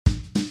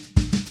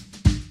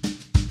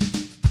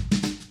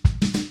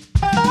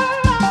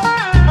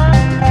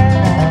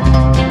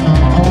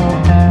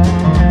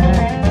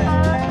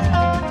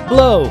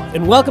Hello,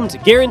 and welcome to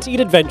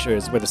Guaranteed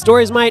Adventures, where the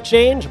stories might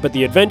change, but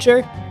the adventure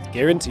is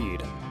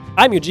guaranteed.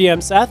 I'm your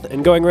GM, Seth,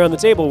 and going around the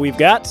table, we've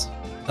got...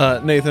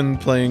 Nathan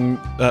playing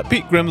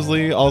Pete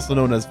Grimsley, also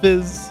known as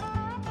Fizz.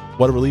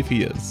 What a relief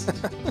he is.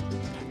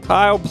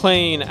 Kyle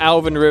playing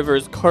Alvin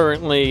Rivers,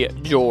 currently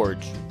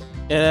George.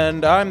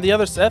 And I'm the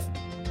other Seth,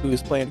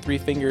 who's playing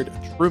Three-Fingered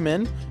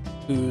Truman,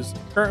 who's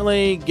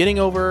currently getting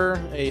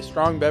over a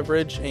strong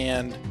beverage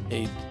and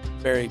a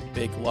very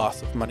big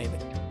loss of money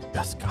that he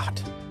just got.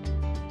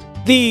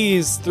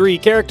 These three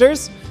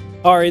characters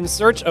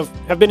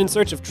have been in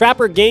search of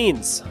Trapper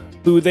Gaines,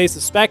 who they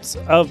suspect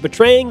of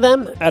betraying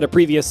them at a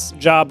previous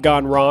job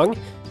gone wrong.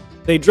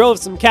 They drove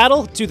some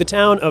cattle to the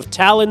town of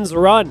Talon's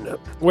Run,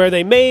 where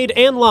they made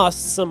and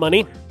lost some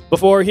money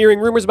before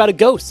hearing rumors about a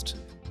ghost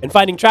and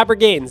finding Trapper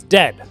Gaines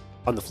dead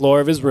on the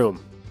floor of his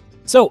room.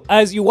 So,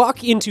 as you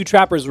walk into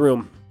Trapper's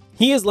room,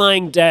 he is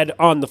lying dead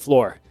on the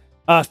floor,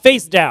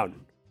 face down.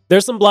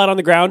 There's some blood on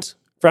the ground.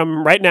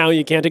 From right now,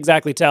 you can't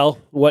exactly tell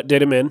what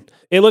did him in.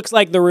 It looks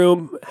like the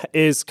room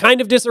is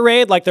kind of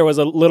disarrayed, like there was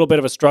a little bit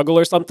of a struggle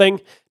or something.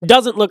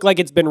 Doesn't look like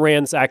it's been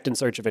ransacked in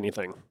search of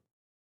anything.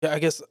 Yeah, I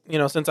guess,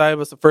 since I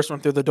was the first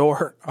one through the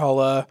door,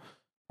 I'll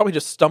probably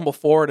just stumble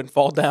forward and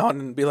fall down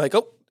and be like,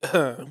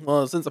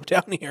 well, since I'm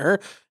down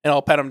here, and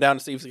I'll pat him down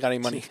to see if he's got any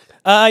money.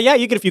 Yeah,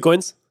 you get a few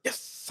coins.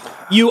 Yes.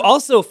 You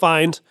also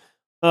find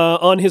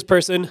on his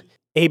person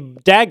a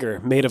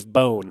dagger made of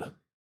bone.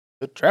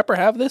 Did Trapper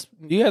have this?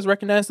 Do you guys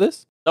recognize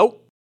this?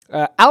 Nope.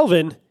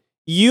 Alvin,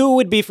 you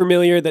would be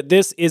familiar that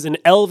this is an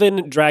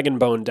elven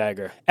dragonbone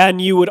dagger. And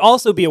you would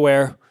also be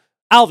aware,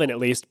 Alvin at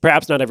least,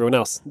 perhaps not everyone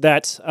else,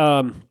 that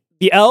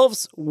the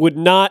elves would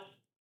not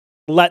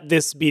let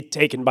this be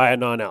taken by a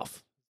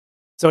non-elf.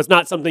 So it's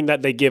not something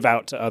that they give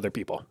out to other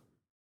people.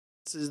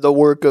 This is the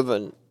work of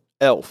an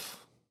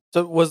elf.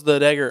 So was the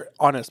dagger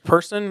on his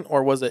person,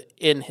 or was it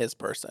in his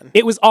person?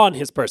 It was on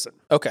his person.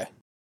 Okay.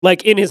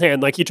 Like in his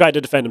hand, like he tried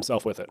to defend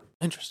himself with it.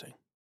 Interesting.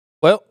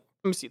 Well,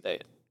 Let me see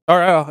that. all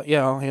right,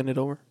 I'll hand it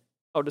over.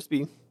 I'll just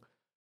be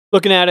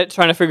looking at it,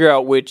 trying to figure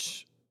out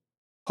which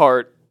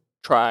part,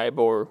 tribe,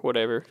 or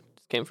whatever it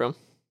came from.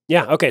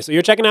 Yeah, okay, so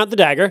you're checking out the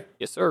dagger.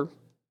 Yes, sir.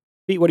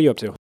 Pete, what are you up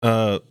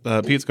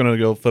to? Pete's gonna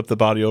go flip the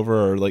body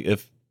over, or like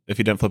if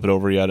he didn't flip it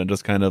over yet, and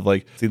just kind of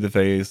like see the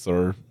face,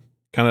 or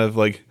kind of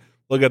like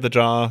look at the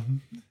jaw,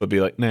 but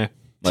be like, nah,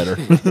 later.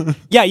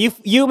 Yeah,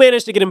 you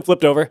managed to get him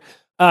flipped over,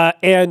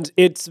 and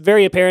it's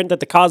very apparent that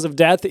the cause of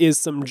death is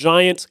some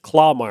giant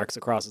claw marks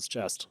across his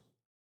chest.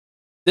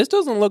 This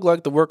doesn't look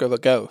like the work of a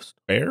ghost.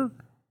 Bear?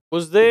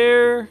 Was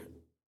there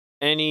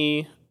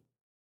any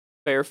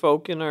fair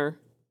folk in our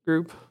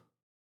group?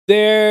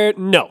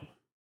 No.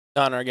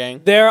 Not in our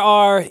gang. There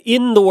are,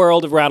 in the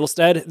world of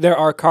Rattlestead, there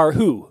are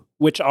Karhu,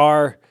 which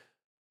are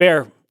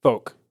bear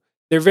folk.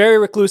 They're very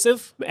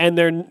reclusive, and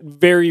they're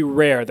very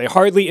rare. They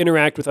hardly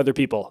interact with other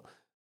people.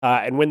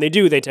 And when they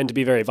do, they tend to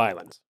be very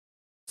violent.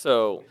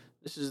 So,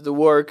 this is the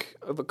work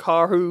of a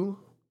Karhu,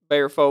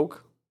 bear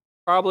folk,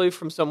 probably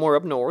from somewhere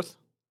up north.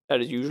 That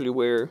is usually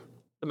where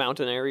the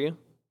mountain area.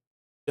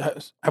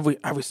 Have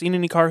we seen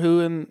any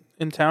Karhu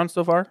in town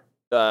so far?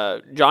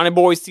 Johnny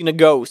Boy's seen a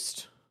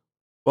ghost.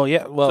 Well,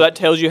 yeah. Well, So that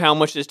tells you how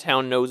much this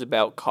town knows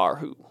about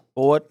Karhu.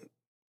 what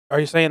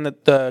are you saying,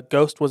 that the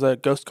ghost was a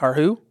ghost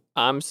Karhu?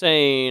 I'm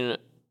saying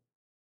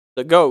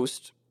the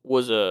ghost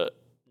was a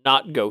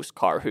not ghost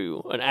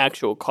Karhu, an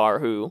actual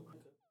Karhu.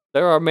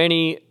 There are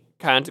many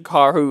kinds of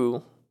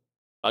Karhu,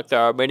 like there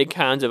are many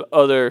kinds of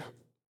other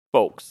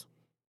folks.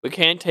 We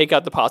can't take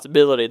out the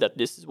possibility that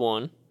this is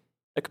one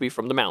that could be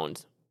from the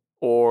mountains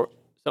or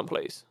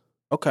someplace.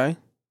 Okay.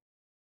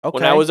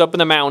 When I was up in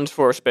the mountains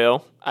for a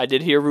spell, I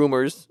did hear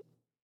rumors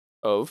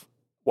of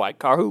white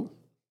Karhu.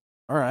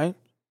 All right.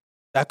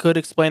 That could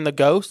explain the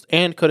ghost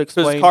and could Because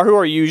explain... Karhu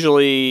are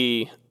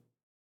usually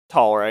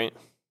tall, right?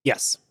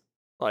 Yes.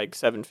 Like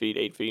 7 feet,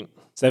 8 feet.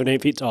 7 to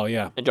 8 feet tall,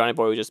 yeah. And Johnny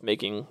Boy was just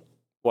making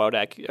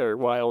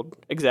wild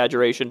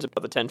exaggerations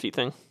about the 10 feet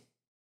thing.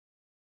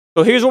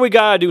 So here's what we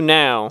gotta do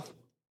now.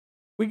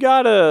 We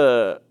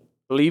gotta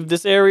leave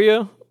this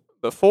area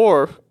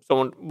before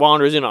someone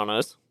wanders in on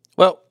us.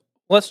 Well,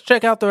 let's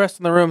check out the rest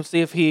of the room, see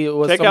if he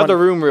was Check out the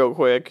room real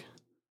quick.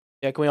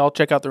 Yeah, can we all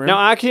check out the room? Now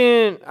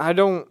I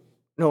don't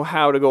know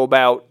how to go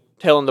about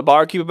telling the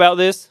barkeep about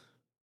this,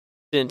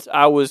 since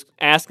I was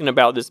asking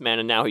about this man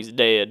and now he's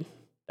dead.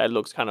 That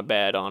looks kind of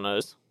bad on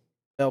us.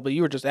 Well, but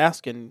you were just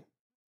asking.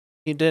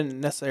 He didn't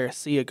necessarily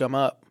see it come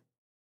up.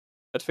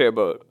 That's fair,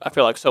 but I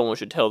feel like someone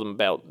should tell them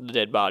about the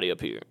dead body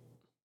up here.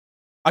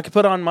 I could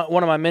put on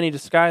one of my many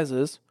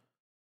disguises,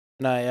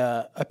 and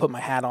I put my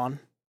hat on.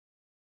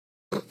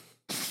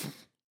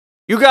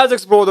 You guys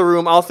explore the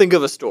room. I'll think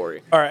of a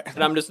story. All right.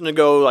 And I'm just going to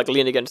go like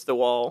lean against the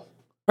wall.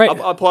 Right.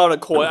 I'll pull out a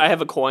coin. I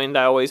have a coin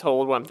that I always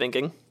hold when I'm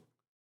thinking.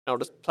 I'll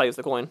just play with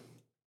the coin.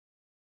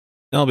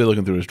 I'll be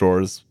looking through his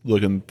drawers,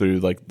 looking through,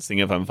 like, seeing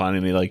if I'm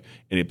finding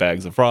any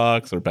bags of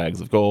rocks or bags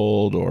of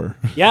gold or...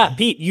 Yeah,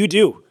 Pete, you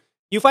do.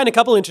 You find a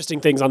couple interesting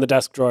things on the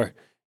desk drawer.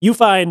 You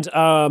find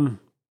a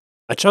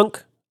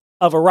chunk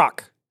of a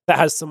rock that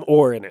has some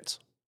ore in it.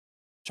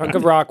 Chunk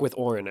of rock with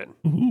ore in it.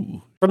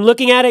 Ooh. From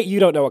looking at it, you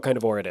don't know what kind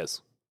of ore it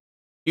is.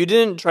 You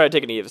didn't try to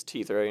take any of his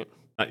teeth, right?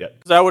 Not yet.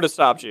 Because I would have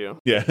stopped you.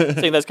 Yeah.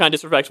 Saying that's kind of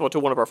disrespectful to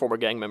one of our former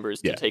gang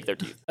members Yeah. to take their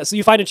teeth. So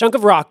you find a chunk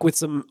of rock with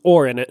some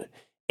ore in it,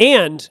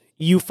 and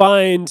you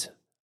find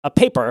a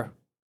paper.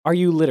 Are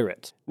you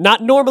literate?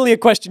 Not normally a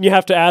question you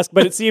have to ask,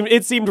 but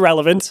it seemed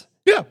relevant.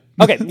 Yeah.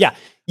 Okay, yeah.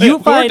 We're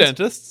find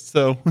dentists,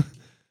 so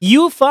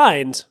you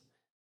find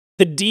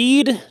the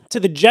deed to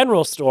the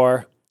general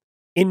store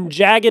in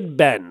Jagged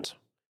Bend.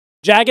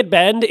 Jagged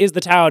Bend is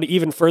the town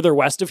even further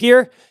west of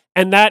here,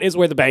 and that is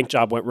where the bank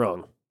job went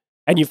wrong.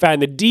 And you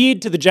find the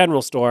deed to the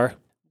general store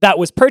that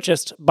was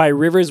purchased by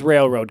Rivers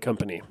Railroad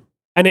Company,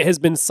 and it has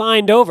been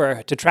signed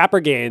over to Trapper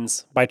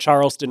Gaines by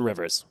Charleston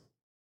Rivers.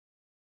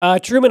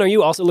 Truman, are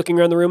you also looking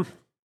around the room?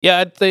 Yeah,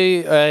 I'd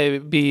say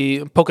I'd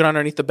be poking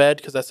underneath the bed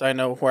because that's I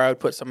know where I would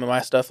put some of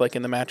my stuff, like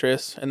in the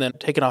mattress, and then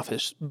taking off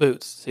his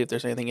boots, see if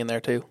there's anything in there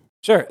too.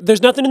 Sure.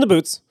 There's nothing in the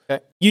boots.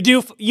 Okay.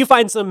 You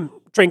find some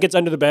trinkets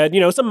under the bed,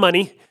 some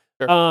money,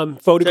 Sure.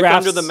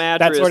 photographs, under the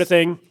mattress. that sort of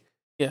thing.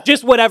 Yeah.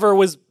 Just whatever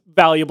was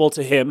valuable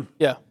to him.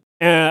 Yeah.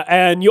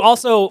 And you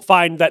also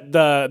find that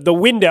the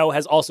window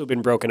has also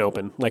been broken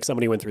open, like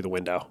somebody went through the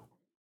window.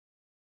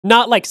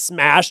 Not like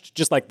smashed,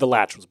 just like the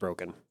latch was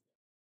broken.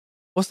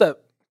 What's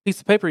that piece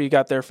of paper you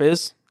got there,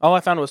 Fizz? All I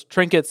found was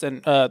trinkets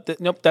and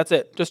nope, that's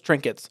it. Just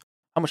trinkets.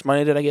 How much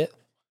money did I get?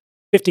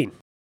 15.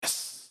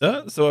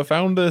 so I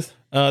found this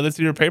this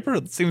year paper.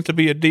 It seems to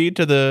be a deed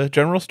to the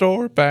general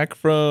store back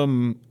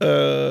from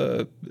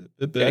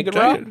Jagged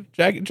Rock?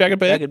 Jagged Bend. Jagged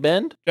Bend? Jagged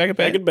Bend.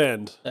 Jagged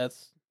Bend.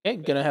 That's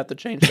gonna have to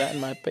change that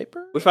in my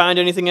paper. We find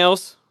anything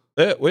else?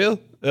 Well,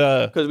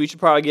 Because we should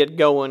probably get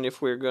going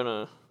if we're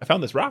gonna. I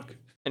found this rock.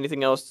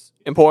 Anything else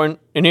important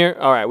in here?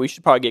 All right, we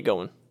should probably get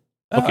going.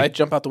 I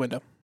jump out the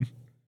window.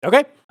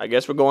 Okay. I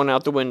guess we're going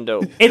out the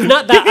window. It's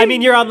not that. I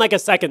mean, you're on like a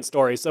second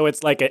story, so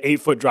it's like an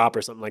 8-foot drop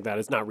or something like that.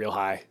 It's not real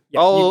high.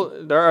 Yeah, are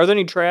there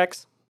any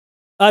tracks?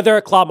 there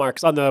are claw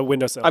marks on the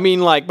windowsill. I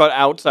mean, but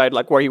outside,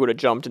 like where he would have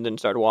jumped and then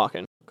started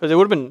walking. Because it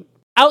would have been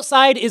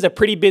outside is a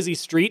pretty busy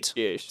street.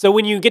 ish. So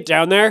when you get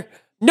down there,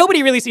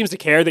 nobody really seems to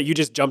care that you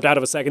just jumped out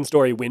of a second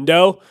story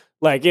window.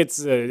 Like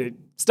it's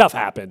stuff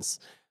happens.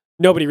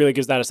 Nobody really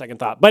gives that a second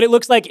thought. But it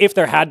looks like if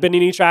there had been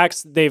any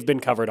tracks, they've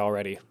been covered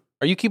already.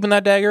 Are you keeping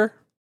that dagger?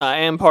 I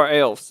am part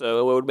elf, so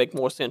it would make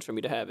more sense for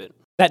me to have it.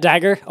 That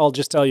dagger, I'll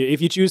just tell you,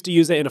 if you choose to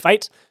use it in a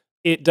fight,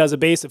 it does a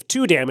base of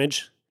 2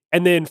 damage.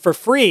 And then for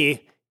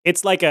free,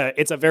 it's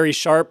a very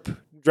sharp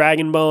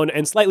dragon bone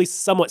and slightly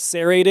somewhat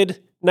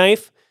serrated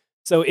knife.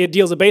 So it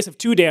deals a base of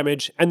 2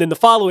 damage, and then the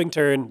following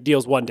turn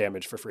deals 1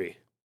 damage for free.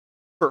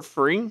 For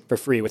free? For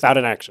free, without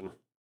an action.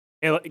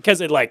 Because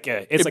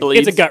it's a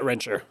bleeds. gut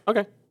wrencher.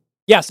 Okay.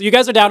 Yeah, so you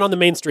guys are down on the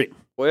main street.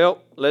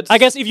 Well, let's. I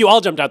guess if you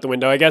all jumped out the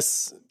window, I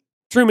guess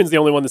Truman's the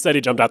only one that said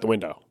he jumped out the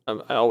window.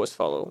 I always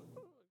follow.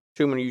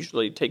 Truman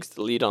usually takes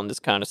the lead on this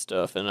kind of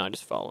stuff, and I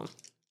just follow him.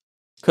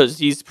 Because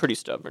he's pretty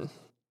stubborn.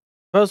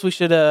 Suppose we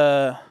should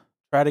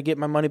try to get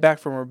my money back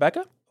from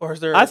Rebecca? Or is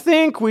there? I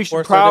think we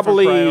should is there a different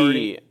probably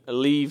priority?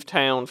 leave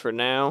town for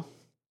now.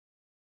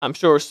 I'm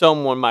sure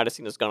someone might have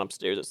seen us gone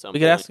upstairs at some We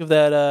point. could ask if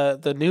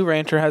that the new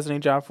rancher has any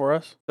job for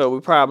us. So we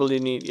probably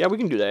need. Yeah, we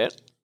can do that.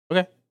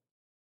 Okay,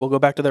 we'll go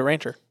back to the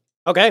rancher.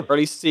 Okay. Or at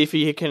least see if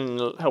he can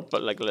help,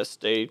 let's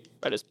stay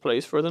at his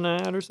place for the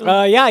night or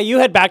something. Yeah, you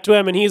head back to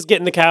him, and he's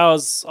getting the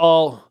cows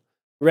all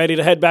ready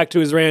to head back to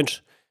his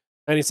ranch.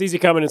 And he sees you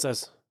coming and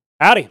says,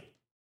 "Howdy."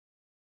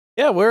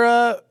 Yeah,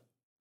 we're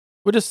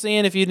just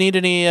seeing if you need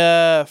any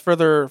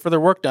further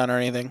work done or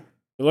anything,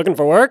 You looking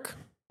for work?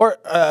 or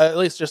at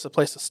least just a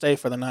place to stay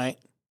for the night.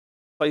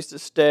 Place to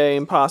stay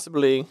and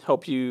possibly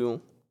help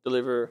you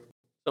deliver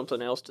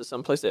something else to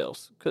someplace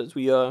else. Because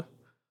we are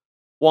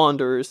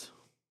wanderers.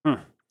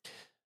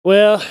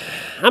 Well,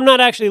 I'm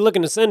not actually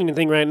looking to send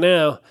anything right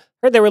now.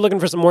 Heard they were looking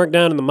for some work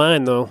down in the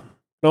mine, though. Can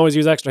always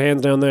use extra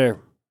hands down there.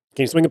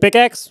 Can you swing a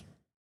pickaxe?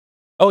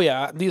 Oh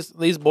yeah, these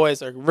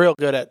boys are real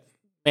good at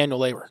manual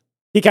labor.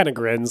 He kind of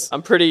grins.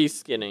 I'm pretty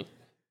skinny.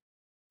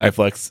 I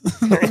flex.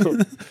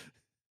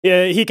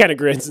 Yeah, he kind of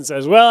grins and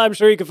says, "Well, I'm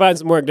sure you can find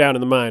some work down in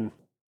the mine."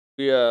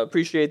 We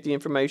appreciate the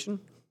information.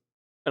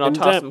 And I'll And,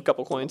 toss him a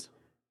couple coins.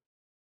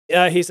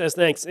 He says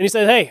thanks. And he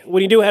says, "Hey,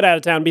 when you do head out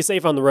of town, be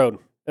safe on the road.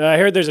 I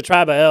heard there's a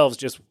tribe of elves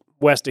just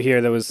west of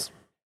here that was,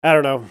 I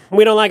don't know.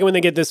 We don't like it when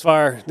they get this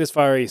far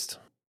east."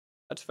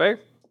 That's fair.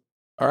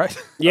 All right.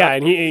 Yeah,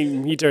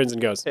 and he turns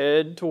and goes,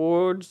 Head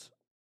towards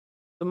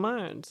the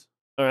mines.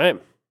 "All right."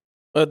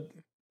 So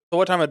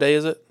what time of day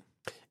is it?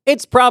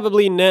 It's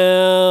probably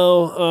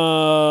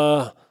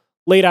now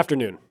late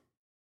afternoon.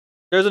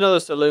 There's another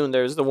saloon.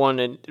 There's the one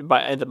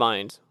at the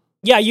mines.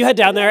 Yeah, you head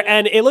down there,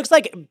 and it looks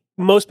like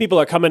most people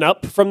are coming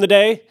up from the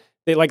day.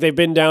 They've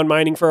been down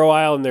mining for a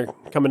while, and they're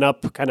coming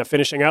up, kind of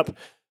finishing up.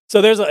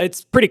 So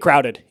it's pretty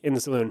crowded in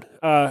the saloon.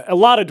 A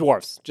lot of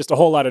dwarfs, just a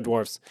whole lot of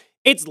dwarfs.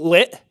 It's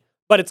lit,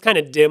 but it's kind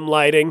of dim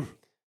lighting.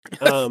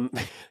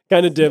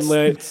 Kind of dim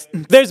light.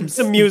 There's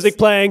some music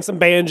playing, some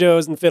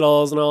banjos and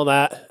fiddles and all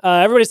that.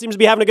 Everybody seems to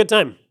be having a good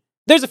time.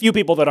 There's a few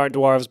people that aren't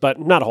dwarves, but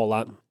not a whole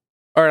lot.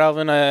 All right,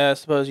 Alvin, I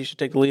suppose you should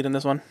take the lead in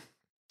this one.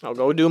 I'll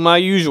go do my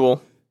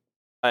usual.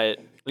 At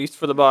least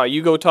for the bar.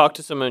 You go talk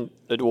to some of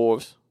the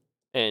dwarves.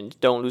 And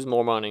don't lose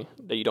more money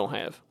that you don't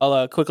have.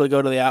 I'll quickly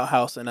go to the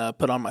outhouse and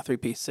put on my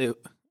 3-piece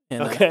suit.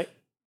 And Okay.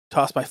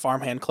 toss my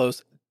farmhand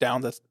clothes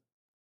down the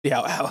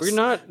outhouse. We're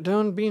not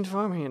done being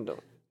farmhand, though.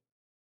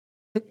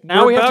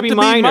 Now We're we have about to be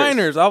miners.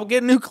 miners. I'll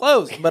get new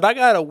clothes, but I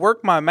gotta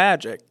work my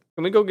magic.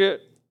 Can we go get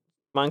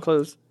mine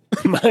clothes?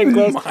 Mine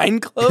clothes. Mine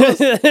clothes?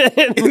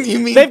 You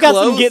mean they've got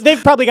clothes? some.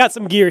 They've probably got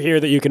some gear here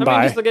that you can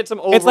buy. Just to get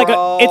some It's like a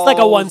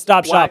overalls,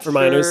 one-stop shop black for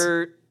miners.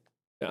 shirt.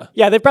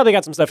 Yeah, they've probably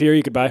got some stuff here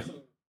you could buy.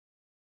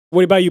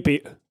 What about you,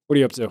 Pete? What are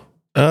you up to?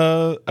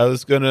 I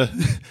was gonna.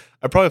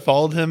 I probably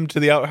followed him to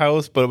the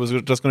outhouse, but it was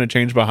just going to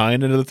change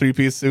behind into the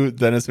 3-piece suit.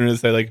 Then as soon as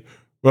they like,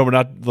 well, we're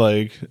not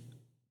like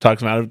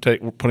talks him out of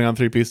putting on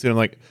 3-piece suit. I'm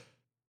like,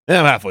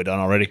 yeah, I'm halfway done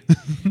already.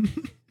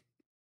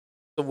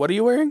 So what are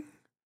you wearing?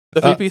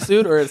 The 3-piece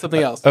suit or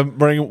something else? I'm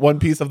wearing one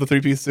piece of the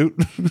 3-piece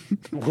suit.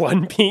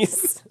 One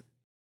piece.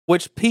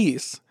 Which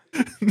piece?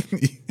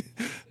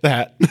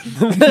 That.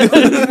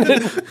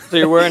 So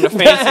you're wearing a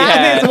fancy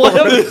hat. It's one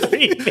of the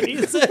 3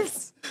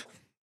 pieces.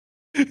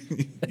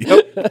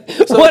 Yep.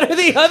 So, what are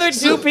the other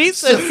 2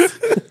 pieces?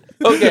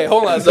 Okay,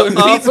 hold on. So in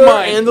The Pete's upper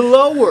mind, and the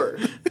lower.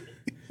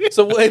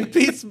 so in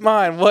Pete's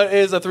mind, what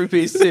is a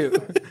 3-piece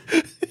suit?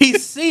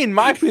 He's seen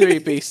my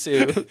 3-piece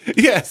suit.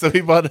 Yeah, so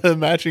he bought a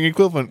matching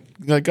equivalent,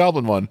 like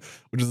goblin one,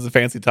 which is a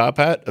fancy top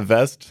hat, a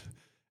vest,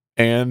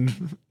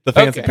 and the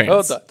fancy Okay,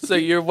 pants. hold on. So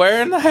you're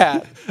wearing the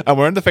hat I'm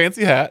wearing the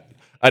fancy hat.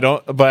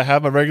 But I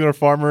have my regular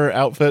farmer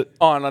outfit.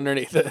 on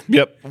underneath it.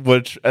 Yep,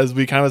 which as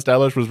we kind of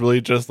established was really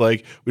just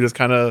like we just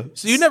kind of.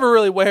 So you never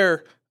really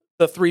wear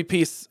the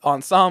 3-piece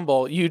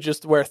ensemble. You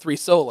just wear 3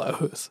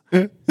 solos.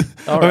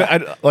 All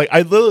right.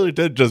 I literally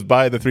did just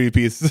buy the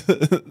 3-piece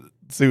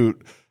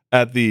suit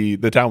at the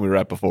town we were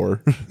at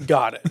before.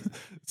 Got it.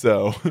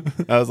 So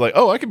I was like,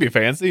 oh, I can be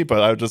fancy,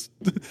 but I just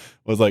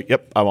was like,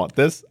 yep, I want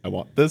this, and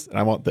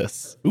I want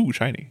this. Ooh,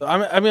 shiny. So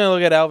I'm going to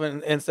look at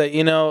Alvin and say,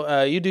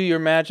 you do your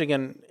magic,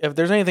 and if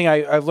there's anything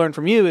I've learned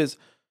from you is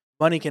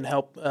money can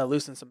help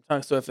loosen some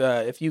tongues. So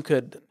if you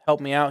could help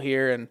me out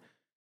here, and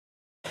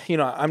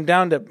I'm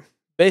down to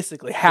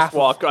basically half.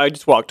 I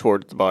just walk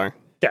towards the bar.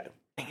 Yeah,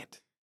 dang it.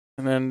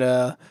 And then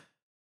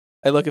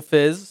I look at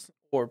Fizz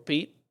or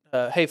Pete.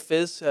 Hey,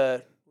 Fizz,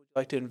 would you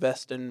like to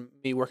invest in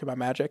me working my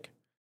magic?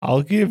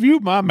 I'll give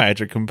you my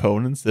magic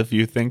components if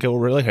you think it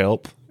will really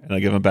help. And I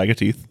give him a bag of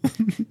teeth.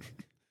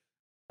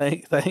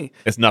 Thank.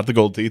 It's not the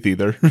gold teeth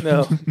either.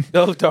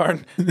 No,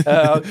 darn.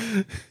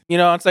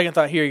 On second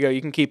thought, here you go. You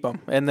can keep them,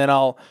 and then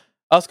I'll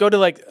go to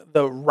like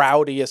the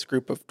rowdiest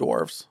group of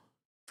dwarves.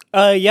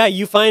 Yeah,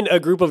 you find a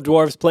group of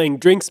dwarves playing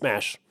Drink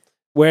Smash,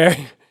 where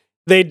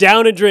they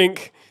down a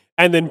drink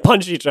and then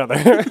punch each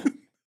other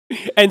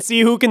and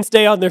see who can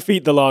stay on their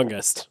feet the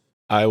longest.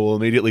 I will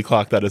immediately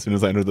clock that as soon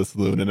as I enter the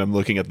saloon, and I'm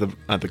looking at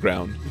the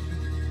ground.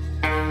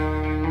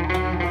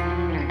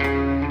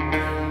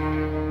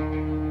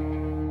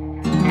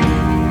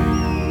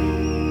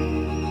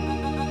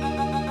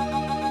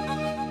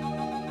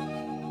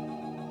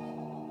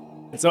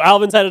 So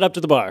Alvin's headed up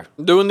to the bar.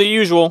 Doing the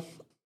usual.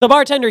 The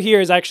bartender here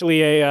is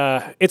actually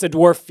it's a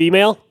dwarf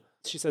female.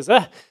 She says,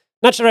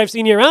 not sure I've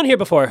seen you around here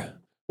before.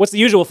 What's the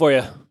usual for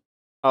you?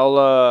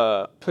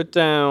 I'll put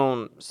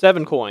down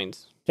 7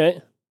 coins,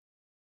 Okay.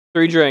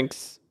 3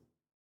 drinks,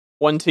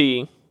 1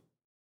 tea,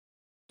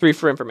 3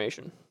 for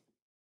information.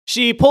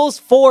 She pulls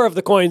 4 of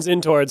the coins in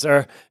towards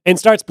her and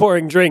starts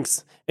pouring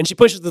drinks. And she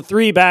pushes the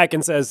 3 back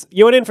and says,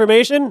 you want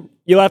information?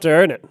 You'll have to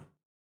earn it.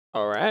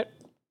 All right.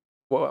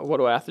 What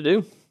do I have to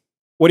do?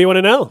 What do you want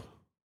to know?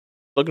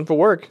 Looking for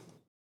work.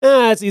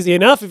 It's easy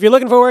enough. If you're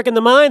looking for work in the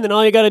mine, then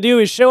all you got to do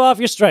is show off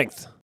your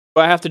strength.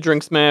 Do I have to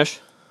drink smash?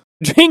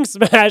 Drink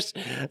Smash?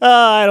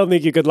 I don't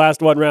think you could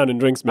last one round in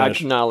Drink I Smash.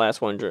 cannot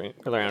last one drink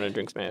around in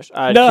drink smash.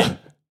 No.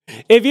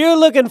 If you're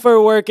looking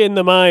for work in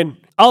the mine,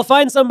 I'll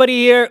find somebody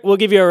here. We'll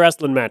give you a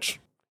wrestling match.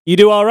 You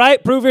do all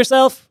right? Prove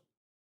yourself?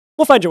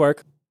 We'll find your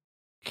work.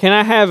 Can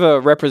I have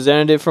a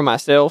representative for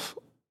myself?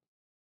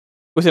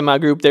 Within my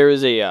group, there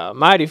is a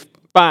mighty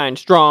fine,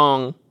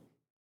 strong,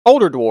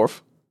 older dwarf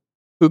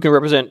who can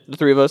represent the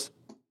 3 of us.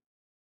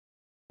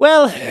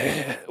 Well,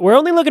 we're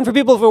only looking for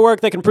people for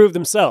work that can prove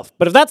themselves.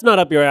 But if that's not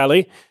up your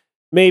alley,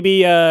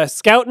 maybe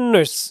scouting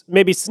or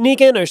maybe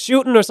sneaking or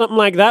shooting or something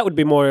like that would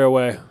be more your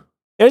way.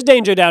 There's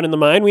danger down in the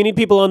mine. We need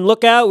people on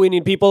lookout. We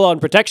need people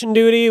on protection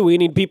duty. We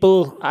need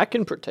people... I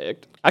can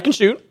protect. I can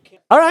shoot.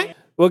 All right.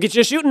 We'll get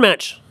you a shooting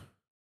match.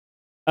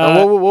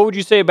 What would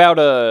you say about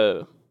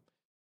a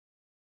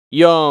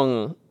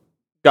young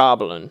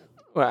goblin?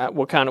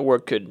 What kind of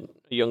work could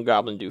a young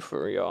goblin do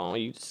for y'all? Are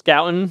you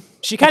scouting?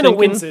 She kind of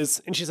Thinking? winces,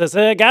 and she says,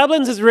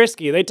 goblins is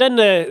risky. They tend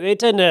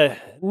to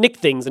nick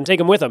things and take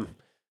them with them.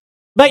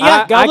 But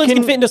yeah, goblins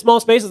can fit into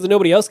small spaces that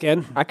nobody else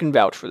can. I can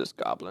vouch for this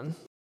goblin.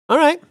 All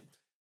right.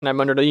 And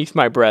I'm underneath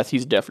my breath.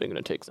 He's definitely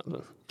going to take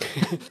something.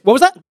 What was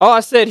that? Oh,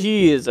 I said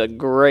he is a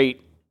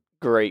great,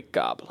 great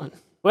goblin.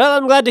 Well,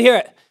 I'm glad to hear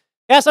it.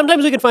 Yeah,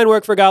 sometimes we can find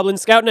work for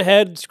goblins, scouting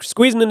ahead,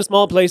 squeezing into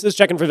small places,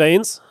 checking for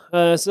veins.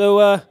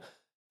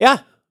 Yeah,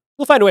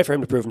 we'll find a way for him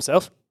to prove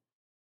himself.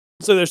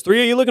 So there's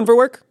 3 of you looking for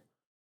work?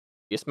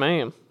 Yes,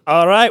 ma'am.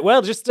 All right,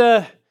 well, just,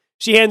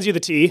 she hands you the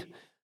tea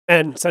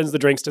and sends the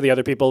drinks to the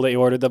other people that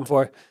you ordered them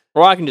for.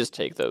 Or I can just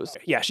take those.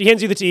 Yeah, she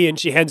hands you the tea and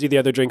she hands you the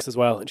other drinks as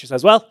well. And she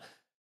says, well,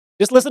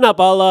 just listen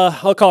up.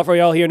 I'll call for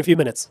you all here in a few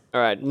minutes.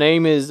 All right.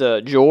 Name is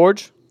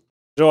George.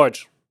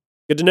 George,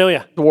 good to know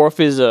you.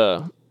 Dwarf is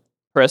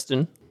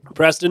Preston.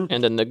 Preston.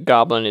 And then the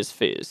goblin is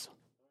Fizz.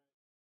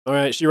 All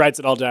right, she writes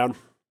it all down.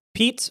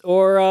 Pete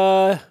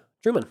or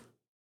Truman?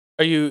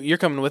 You're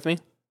coming with me?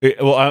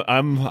 Well,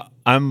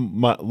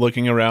 I'm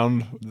looking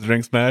around the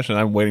drink smash and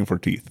I'm waiting for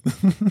teeth.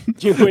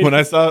 when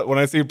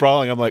I see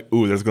brawling, I'm like,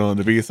 ooh, there's going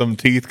to be some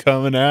teeth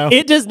coming out.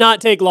 It does not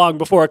take long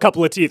before a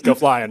couple of teeth go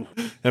flying.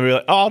 And be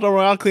like, oh, don't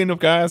worry, I'll clean up,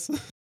 guys.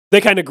 They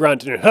kind of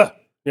grunt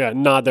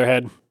and nod their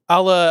head.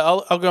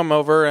 I'll come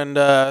over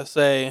and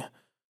say,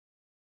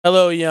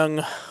 hello,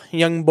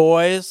 young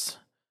boys.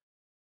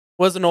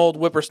 What's an old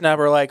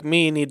whippersnapper like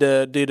me need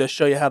to do to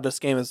show you how this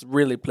game is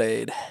really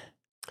played?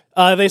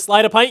 They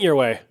slide a pint your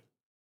way.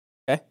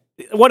 Okay.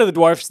 One of the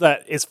dwarfs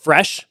that is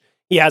fresh,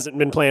 he hasn't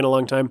been playing a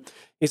long time.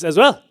 He says,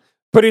 well,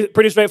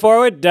 pretty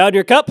straightforward. Down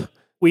your cup.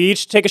 We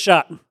each take a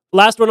shot.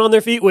 Last one on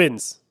their feet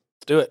wins.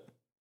 Let's do it.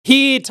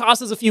 He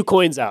tosses a few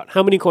coins out.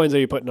 How many coins are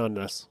you putting on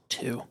this?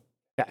 2.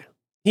 Okay.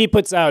 He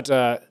puts out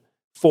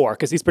 4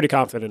 because he's pretty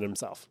confident in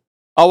himself.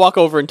 I'll walk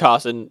over and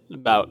toss in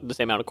about the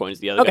same amount of coins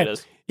the other guy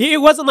does.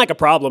 It wasn't like a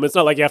problem. It's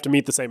not like you have to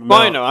meet the same amount.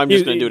 Well, I know. I'm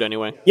just going to do it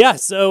anyway. Yeah,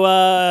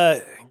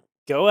 so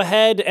go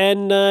ahead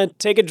and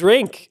take a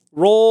drink.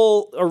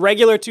 Roll a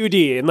regular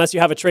 2D, unless you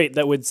have a trait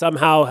that would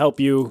somehow help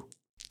you.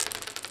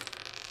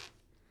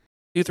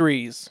 2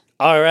 3s.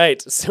 All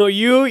right, so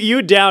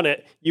you down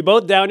it. You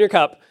both down your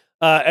cup,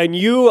 and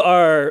you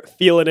are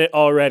feeling it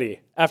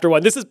already after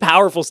one. This is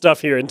powerful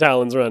stuff here in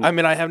Talon's Run. I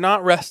mean, I have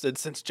not rested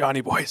since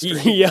Johnny Boy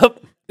Street. Yep.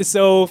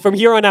 So from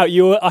here on out,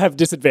 you have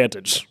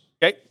disadvantage.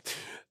 Okay.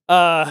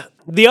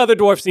 The other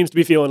dwarf seems to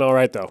be feeling all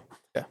right, though.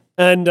 Yeah.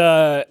 And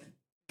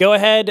go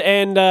ahead,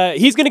 and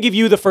he's going to give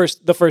you the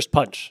first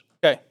punch.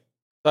 Okay.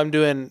 So I'm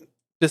doing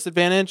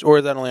disadvantage, or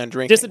is that only on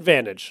drinking?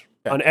 Disadvantage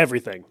on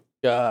everything.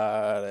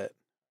 Got it.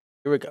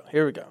 Here we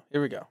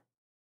go.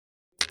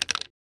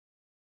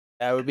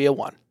 That would be a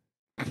 1.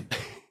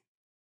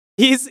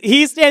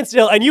 He stands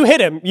still, and you hit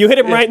him. You hit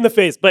him right in the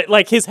face, but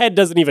like his head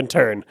doesn't even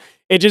turn.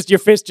 Your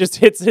fist just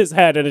hits his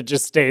head, and it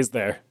just stays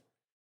there.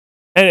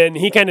 And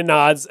he kind of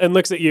nods and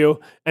looks at you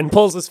and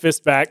pulls his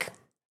fist back,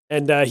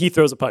 and he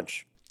throws a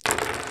punch.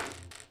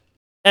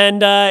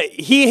 And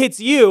he hits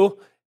you,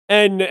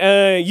 and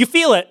you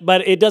feel it,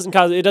 but it doesn't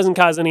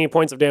cause any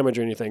points of damage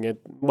or anything. It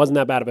wasn't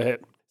that bad of a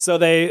hit. So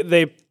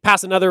they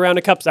pass another round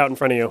of cups out in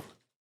front of you.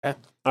 Okay.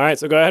 All right,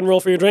 so go ahead and roll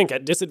for your drink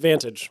at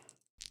disadvantage.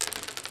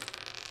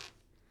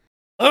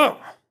 Oh,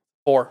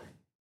 4.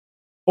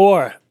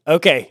 4.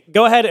 Okay,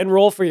 go ahead and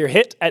roll for your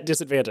hit at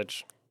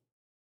disadvantage.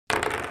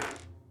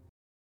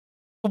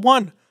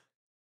 1.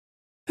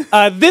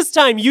 This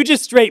time you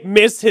just straight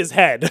miss his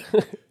head.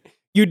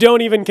 You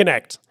don't even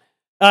connect.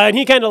 And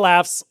he kind of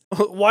laughs.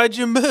 Why'd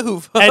you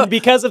move? And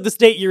because of the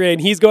state you're in,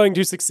 he's going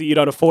to succeed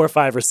on a 4,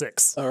 5, or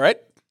 6. All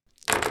right.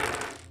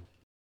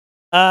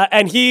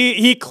 And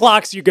he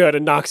clocks you good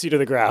and knocks you to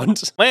the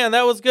ground. Man,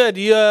 that was good.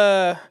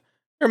 You're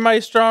a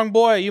mighty strong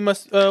boy. You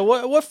must.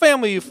 What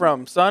family you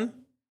from, son?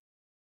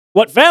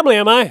 What family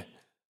am I?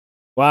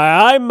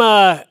 Why, I'm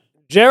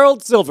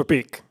Gerald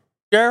Silverpeak.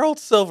 Gerald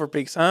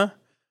Silverpeaks, huh?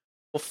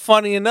 Well,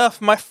 funny enough,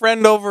 my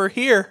friend over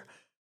here,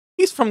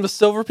 he's from the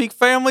Silverpeak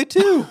family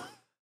too.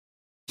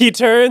 He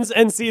turns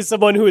and sees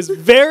someone who is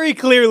very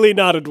clearly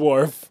not a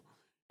dwarf,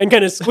 and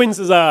kind of squints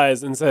his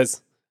eyes and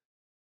says,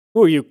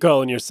 "Who are you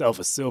calling yourself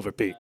a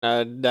Silverpeak?"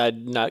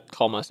 I'd not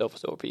call myself a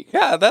Silver Peak.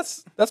 Yeah,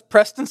 that's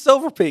Preston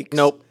Silverpeaks.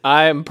 Nope.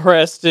 I'm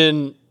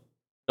Preston.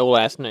 No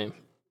last name.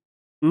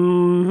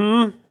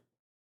 Mm-hmm.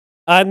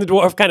 And the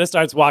dwarf kind of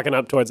starts walking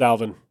up towards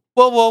Alvin.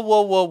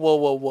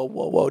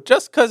 Whoa.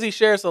 Just because he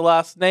shares the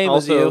last name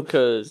as Also, you.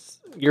 because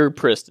you're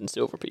Preston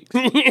Silver Peak.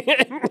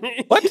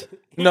 What?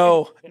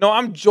 No,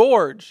 I'm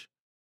George.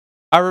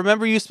 I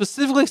remember you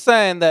specifically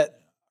saying that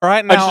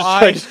right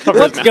now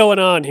What's going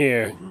on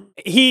here?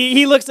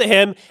 He looks at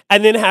him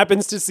and then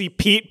happens to see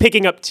Pete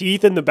picking up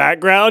teeth in the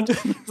background.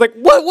 He's like,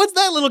 what's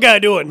that little guy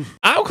doing?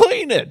 I'm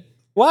cleaning.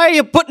 Why are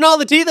you putting all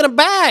the teeth in a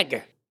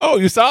bag? Oh,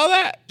 you saw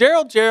that?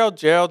 Gerald.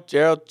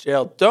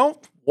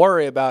 Don't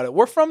worry about it.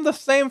 We're from the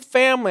same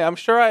family. I'm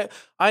sure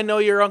I know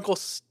your Uncle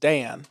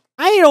Stan.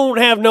 I don't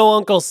have no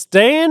Uncle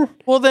Stan.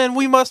 Well, then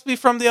we must be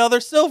from the other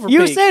Silver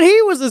You Peak. said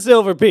he was a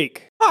Silver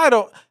Peak. I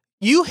don't.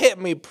 You hit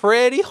me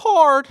pretty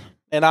hard,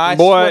 and I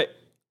Boy,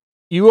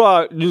 you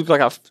look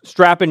like a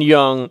strapping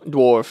young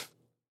dwarf.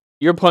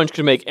 Your punch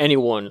could make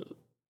anyone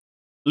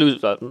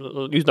lose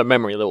their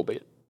memory a little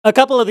bit. A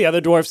couple of the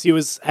other dwarfs he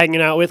was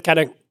hanging out with kind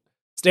of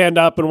stand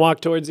up and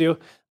walk towards you.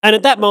 And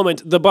at that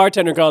moment, the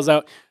bartender calls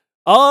out,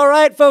 "All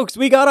right, folks,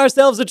 we got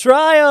ourselves a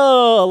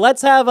trial.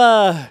 Let's have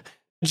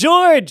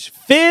George,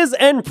 Fizz,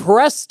 and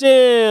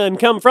Preston,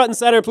 come front and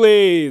center,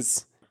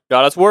 please.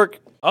 Got us work.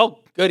 Oh,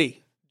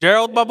 goody.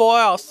 Gerald, my boy,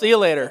 I'll see you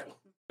later.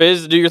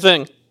 Fizz, do your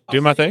thing. Do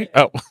my thing.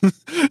 Oh.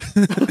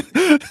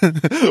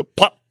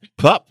 Plop,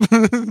 plop.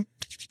 And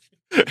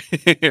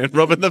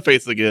rub in the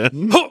face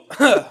again.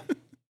 So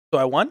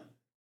I won?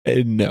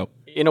 No.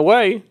 In a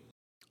way,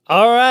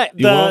 All right,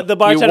 the you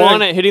bartender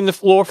want it hitting the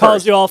floor calls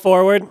first. you all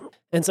forward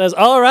and says,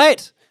 all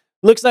right,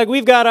 looks like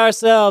we've got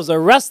ourselves a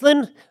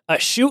wrestling, a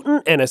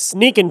shooting, and a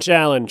sneaking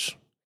challenge.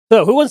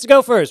 So who wants to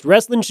go first,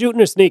 wrestling,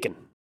 shooting, or sneaking?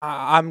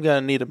 I'm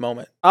going to need a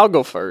moment. I'll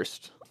go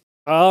first.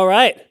 All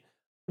right.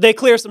 They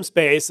clear some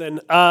space,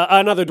 and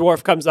another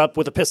dwarf comes up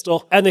with a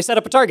pistol, and they set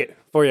up a target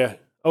for you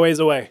a ways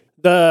away.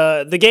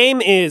 The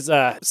game is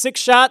 6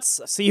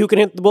 shots. See who can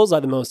hit the bullseye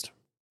the most.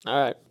 All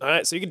right. All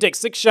right, so you can take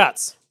 6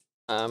 shots.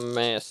 I'm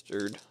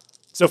mastered.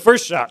 So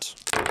first shot.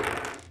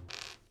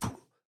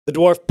 The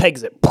dwarf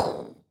pegs it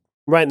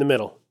right in the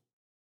middle.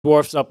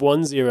 Dwarf's up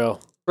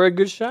 1-0. Very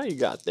good shot you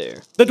got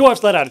there. The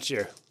dwarfs let out a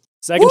cheer.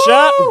 Second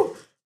shot.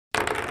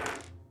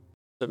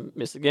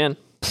 Miss again.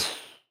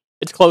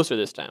 It's closer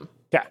this time.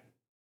 Okay.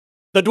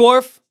 The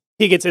dwarf,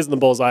 he gets his in the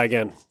bullseye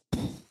again.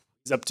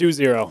 He's up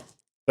 2-0.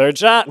 Third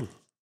shot.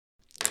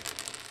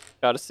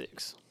 Got a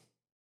 6.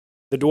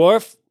 The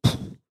dwarf,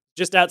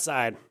 just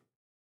outside.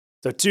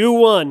 So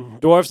 2-1.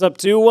 Dwarf's up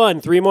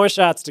 2-1. 3 more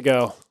shots to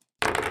go.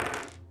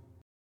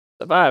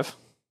 A 5.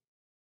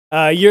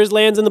 Yours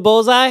lands in the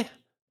bullseye.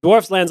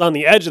 Dwarf's lands on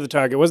the edge of the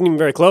target. Wasn't even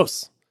very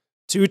close.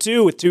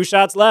 2-2 with 2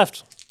 shots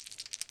left.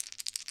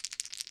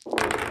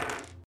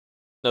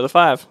 Another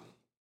 5.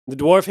 The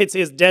dwarf hits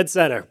his dead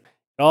center.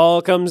 It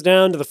all comes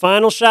down to the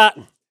final shot.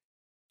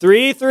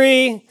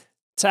 3-3.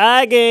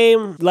 Tie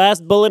game.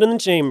 Last bullet in the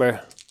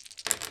chamber.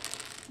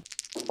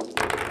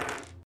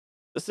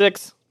 The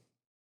 6.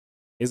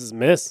 This is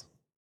miss.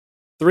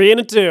 3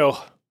 and a 2.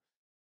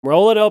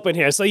 Roll it open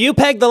here. So you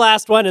peg the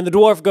last one, and the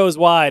dwarf goes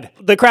wide.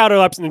 The crowd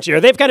erupts in a cheer.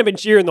 They've kind of been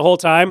cheering the whole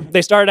time.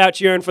 They started out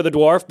cheering for the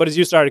dwarf, but as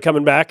you started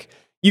coming back,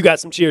 you got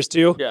some cheers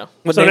too. Yeah.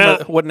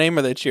 What name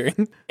are they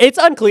cheering? It's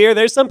unclear.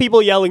 There's some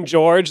people yelling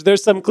George.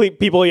 There's some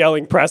people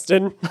yelling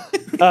Preston.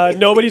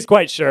 Nobody's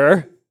quite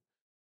sure.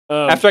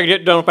 After I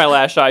get done with my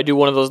last shot, I do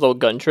one of those little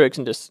gun tricks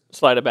and just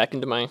slide it back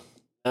into my...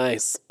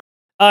 Nice.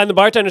 And the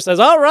bartender says,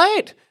 all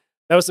right.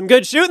 That was some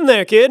good shooting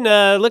there, kid.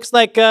 Looks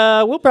like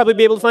we'll probably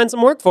be able to find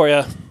some work for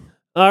you.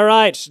 All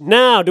right.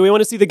 Now, do we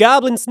want to see the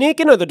goblin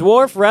sneaking or the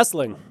dwarf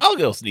wrestling? I'll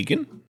go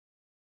sneaking.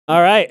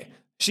 All right.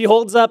 She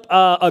holds up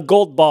a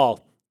gold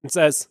ball and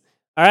says,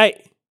 all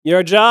right,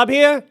 your job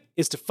here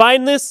is to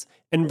find this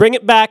and bring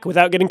it back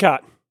without getting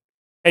caught.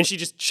 And she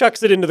just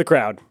chucks it into the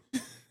crowd.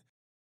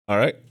 All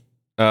right.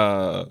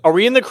 Are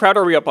we in the crowd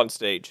or are we up on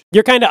stage?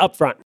 You're kind of up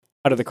front,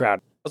 out of the crowd.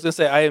 I was going to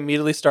say, I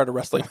immediately start a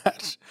wrestling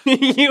match.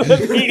 You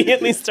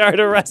immediately start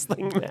a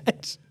wrestling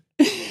match.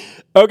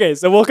 Okay,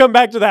 so we'll come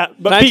back to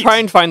that. But Can I Pete, try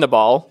and find the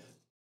ball?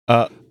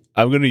 I'm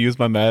going to use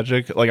my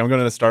magic. Like, I'm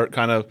going to start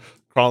kind of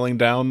crawling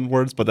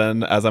downwards, but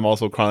then as I'm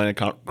also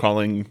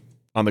crawling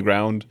on the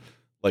ground,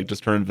 like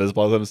just turn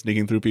invisible as I'm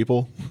sneaking through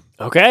people.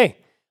 Okay.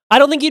 I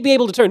don't think you'd be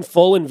able to turn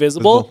full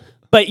invisible,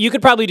 but you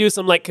could probably do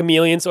some like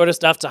chameleon sort of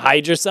stuff to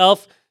hide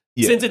yourself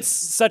since it's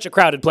such a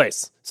crowded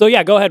place. So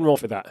yeah, go ahead and roll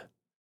for that.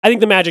 I think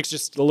the magic's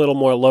just a little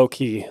more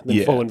low-key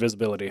than full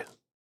invisibility.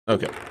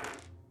 Okay.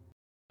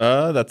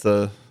 That's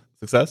a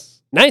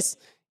success. Nice.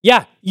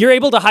 Yeah, you're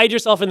able to hide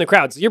yourself in the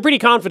crowd. So you're pretty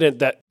confident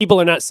that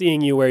people are not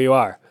seeing you where you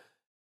are.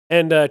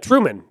 And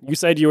Truman, you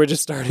said you were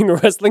just starting a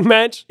wrestling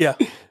match? Yeah.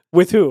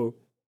 With who?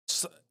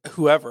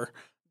 Whoever.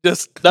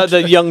 Just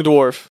The young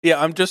dwarf. Yeah,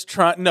 I'm just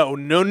trying. No. I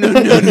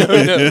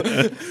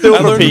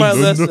learned my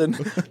lesson.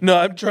 No,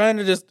 I'm trying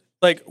to just,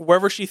 like,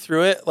 wherever she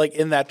threw it, like,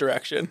 in that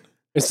direction.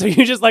 So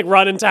you just like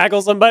run and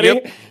tackle somebody?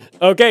 Yep.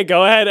 Okay,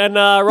 go ahead and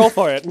roll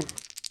for it.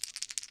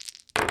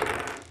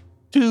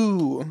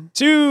 2.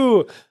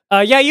 2.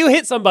 Yeah, you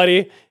hit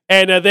somebody,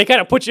 and they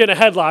kind of put you in a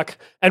headlock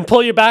and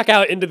pull you back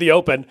out into the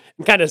open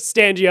and kind of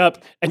stand you up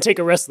and take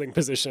a wrestling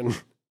position.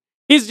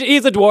 He's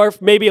a dwarf,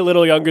 maybe a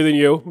little younger than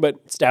you,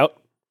 but stout.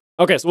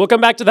 Okay, so we'll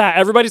come back to that.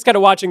 Everybody's kind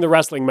of watching the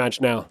wrestling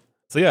match now.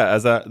 So yeah,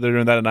 as they're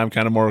doing that and I'm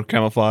kind of more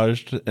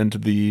camouflaged into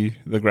the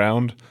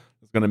ground,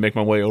 I'm going to make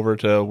my way over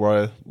to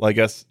where I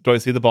guess, do I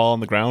see the ball on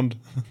the ground?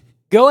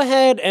 Go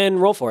ahead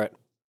and roll for it.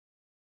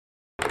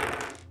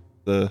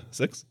 The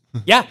 6?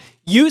 Yeah,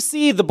 you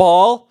see the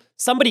ball.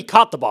 Somebody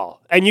caught the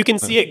ball, and you can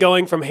see it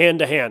going from hand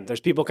to hand. There's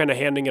people kind of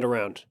handing it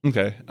around.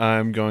 Okay,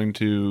 I'm going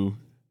to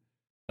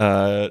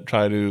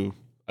try to,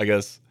 I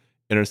guess,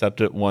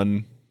 intercept it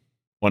one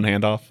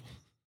handoff.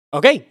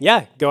 Okay,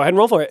 yeah, go ahead and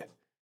roll for it.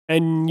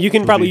 And you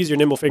can probably use your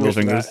nimble fingers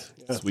for that.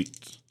 Yeah.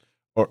 Sweet.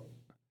 Or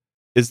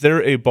is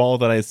there a ball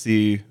that I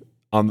see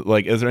on,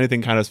 like, is there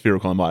anything kind of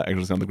spherical on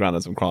the ground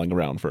as I'm crawling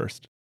around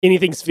first?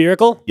 Anything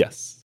spherical?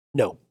 Yes.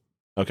 No.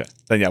 Okay,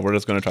 then yeah, we're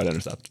just going to try to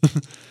intercept.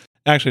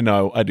 Actually,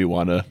 no, I do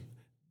want to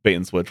bait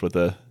and switch with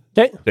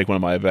take one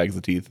of my bags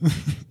of teeth.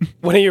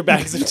 One of your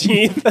bags of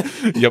teeth?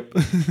 Yep.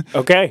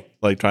 Okay.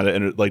 Like trying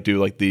to do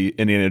like the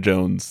Indiana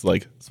Jones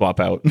like swap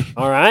out.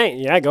 All right.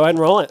 Yeah, go ahead and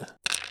roll it.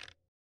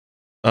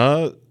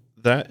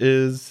 That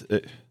is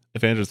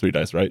advantage is 3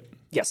 dice, right?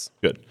 Yes.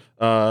 Good.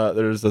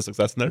 There's a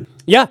success in there.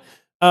 Yeah.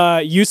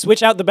 You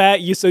switch out the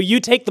bag. So you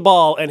take the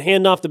ball and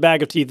hand off the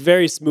bag of teeth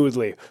very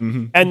smoothly.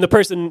 Mm-hmm. And the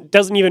person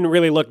doesn't even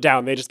really look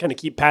down. They just kind of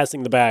keep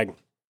passing the bag.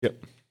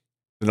 Yep.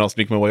 Then I'll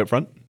sneak my way up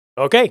front.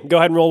 Okay, go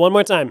ahead and roll one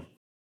more time.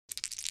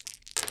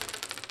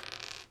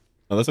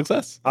 Another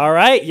success. All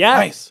right, yeah.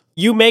 Nice.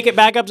 You make it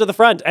back up to the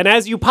front. And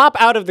as you pop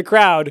out of the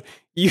crowd,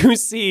 you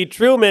see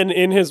Truman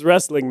in his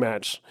wrestling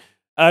match.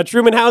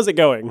 Truman, how's it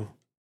going?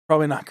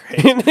 Probably not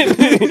great.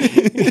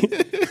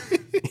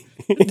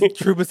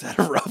 Truman's had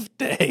a rough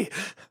day.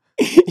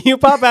 You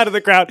pop out of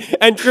the crowd,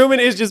 and Truman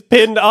is just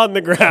pinned on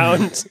the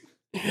ground.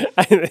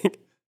 I think.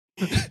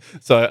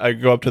 So I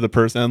go up to the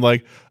person and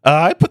like,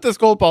 I put this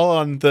gold ball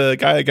on the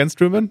guy against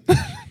Truman.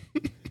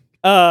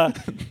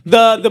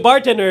 The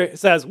bartender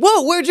says,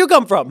 "Whoa, where'd you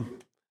come from?"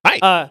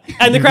 Hi.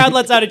 And the crowd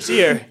lets out a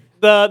cheer.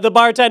 The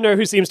bartender,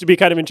 who seems to be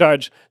kind of in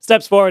charge,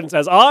 steps forward and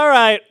says, all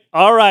right,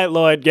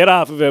 Lloyd, get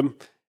off of him."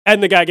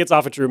 And the guy gets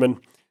off of Truman.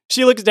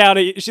 She looks down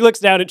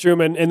at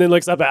Truman and then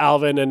looks up at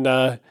Alvin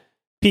and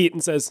Pete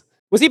and says,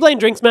 "Was he playing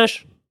Drink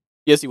Smash?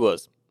 Yes, he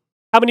was.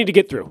 How many to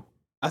get through?"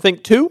 I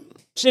think 2.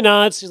 She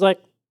nods. She's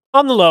like,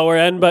 "On the lower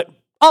end, but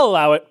I'll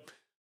allow it."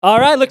 "All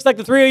right, looks like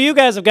the 3 of you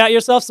guys have got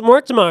yourself some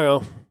work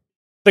tomorrow."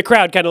 The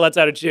crowd kind of lets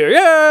out a cheer.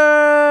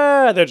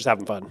 Yeah! They're just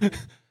having fun.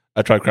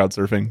 I try crowd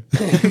surfing.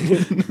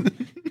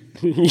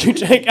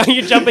 Are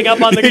you jumping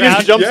up on the He crowd?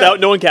 just jumps out.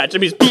 No one catch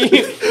him. He's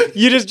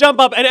You just jump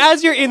up, and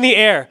as you're in the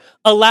air,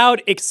 a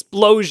loud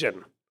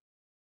explosion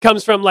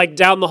comes from like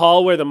down the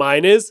hall where the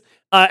mine is,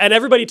 and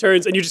everybody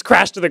turns, and you just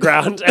crash to the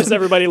ground as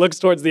everybody looks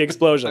towards the I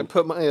explosion.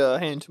 put my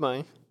hand to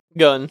my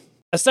gun.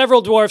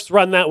 Several dwarfs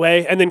run that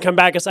way, and then come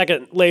back a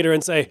second later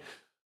and say,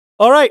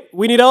 "All right,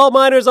 we need all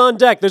miners on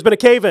deck. There's been a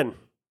cave-in.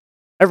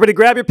 Everybody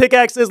grab your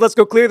pickaxes. Let's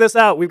go clear this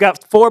out. We've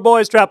got 4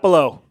 boys trapped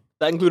below."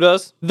 That include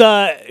us?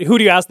 Who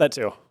do you ask that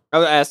to? I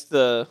would ask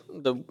the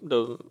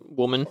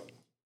woman.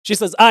 She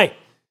says, "Aye,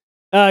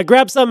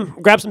 grab some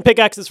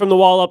pickaxes from the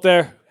wall up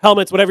there,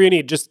 helmets, whatever you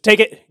need. Just take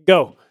it,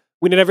 go.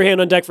 We need every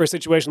hand on deck for a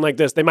situation like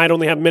this. They might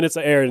only have minutes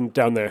of air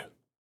down there."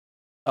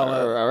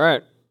 All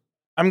right.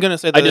 I'm gonna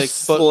say that I just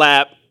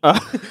slap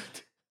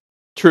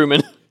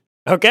Truman.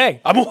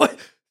 Okay.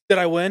 Did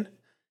I win?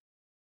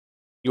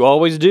 You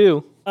always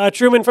do.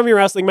 Truman, from your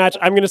wrestling match,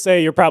 I'm going to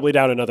say you're probably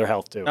down another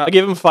health, too. I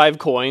give him 5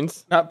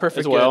 coins Not perfect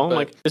as well. good, I'm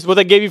like, this is what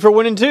they gave you for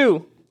winning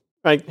too.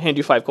 I hand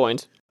you 5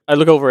 coins. I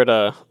look over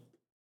at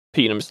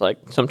Pete and I'm just like,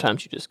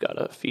 sometimes you just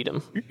gotta feed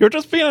him. You're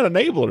just being an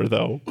enabler,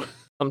 though.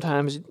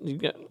 Sometimes you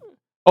get.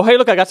 Oh, hey,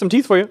 look, I got some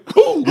teeth for you.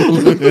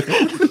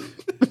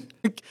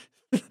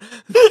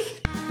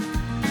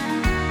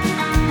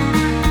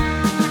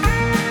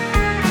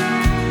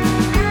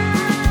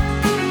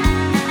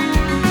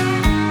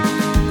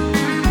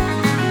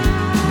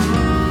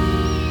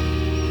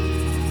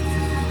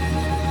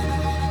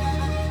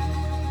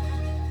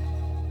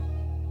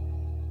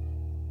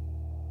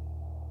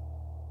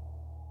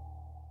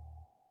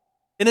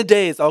 In a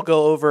daze, I'll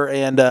go over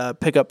and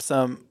pick up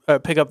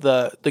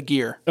the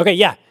gear. Okay,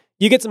 yeah.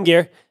 You get some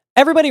gear.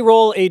 Everybody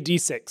roll a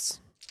d6. Just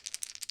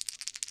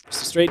a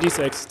straight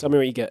d6. Tell me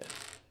what you get.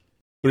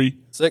 3.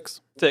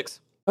 6. 6.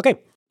 Okay.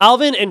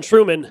 Alvin and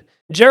Truman,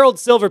 Gerald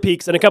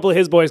Silverpeaks and a couple of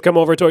his boys come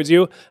over towards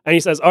you, and he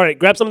says, "All right,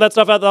 grab some of that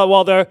stuff out the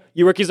wall there.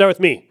 You rookies are with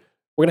me.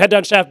 We're going to head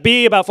down shaft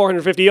B, about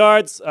 450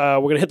 yards. We're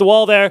going to hit the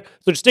wall there.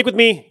 So just stick with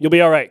me. You'll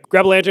be all right.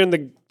 Grab a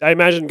lantern. I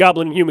imagine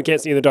goblin and human can't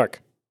see in the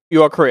dark."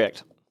 You are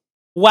correct.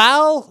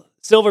 While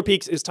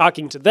Silverpeaks is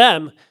talking to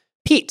them,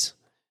 Pete,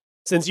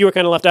 since you were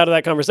kind of left out of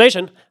that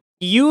conversation,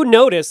 you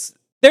notice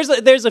there's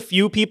a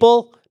few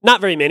people, not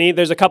very many.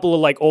 There's a couple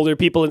of like older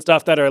people and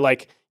stuff that are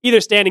like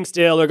either standing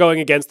still or going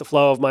against the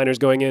flow of miners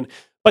going in.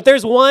 But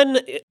there's one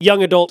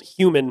young adult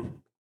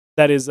human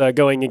that is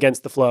going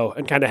against the flow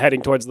and kind of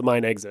heading towards the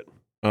mine exit.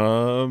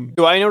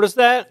 Do I notice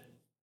that?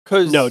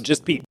 No,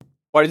 just Pete.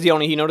 Why does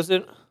he notice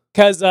it?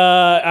 Because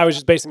I was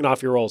just basing it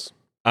off your rolls.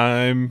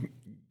 I'm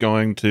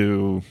going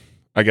to,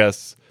 I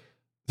guess,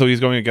 so he's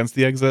going against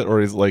the exit,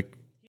 or he's like...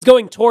 He's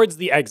going towards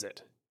the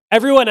exit.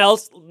 Everyone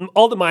else,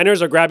 all the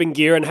miners are grabbing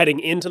gear and heading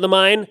into the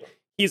mine.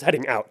 He's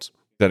heading out.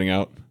 Heading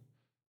out?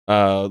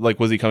 Like,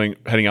 was he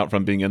heading out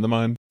from being in the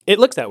mine? It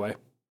looks that way.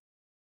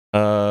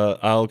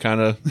 I'll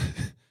kind of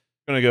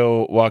gonna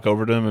go walk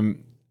over to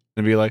him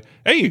and be like,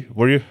 "Hey,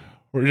 where you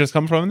just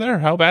come from there?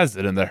 How bad is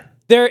it in there?"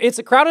 It's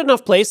a crowded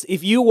enough place.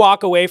 If you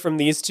walk away from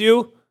these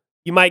two,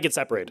 you might get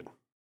separated.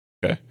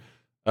 Okay.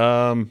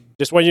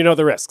 Just want you to know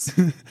the risks.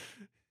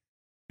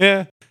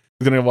 Yeah.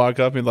 He's gonna walk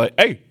up and be like,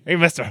 hey,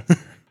 mister,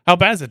 how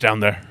bad is it down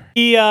there?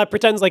 He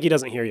pretends like he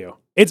doesn't hear you.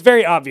 It's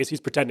very obvious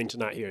he's pretending to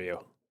not hear you.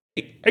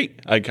 Hey.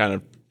 I kind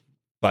of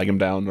flag him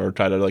down or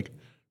try to like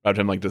route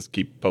him, like just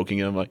keep poking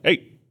him like,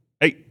 hey.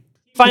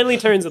 He finally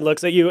turns and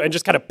looks at you and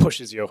just kind of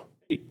pushes you.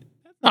 Hey,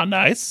 that's not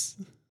nice.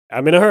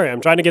 I'm in a hurry. I'm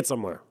trying to get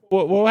somewhere.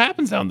 What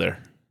happens down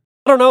there?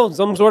 I don't know.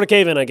 Some sort of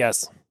cave-in, I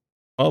guess.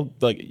 Well,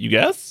 like, you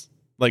guess?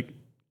 Like,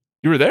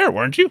 you were there,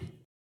 weren't you?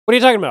 What are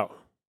you talking about?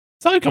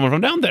 Saw you coming from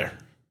down there.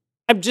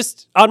 I'm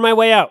just on my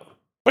way out.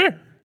 Where?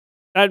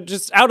 I'm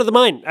just out of the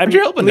mine. I'm you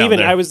helping down leaving.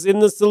 there? I was in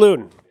the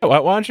saloon. Why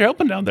aren't you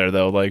helping down there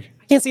though? Like,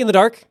 I can't see in the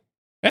dark.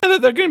 yeah,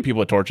 they're getting people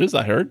with torches.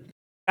 I heard.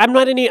 I'm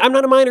not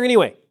a miner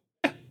anyway.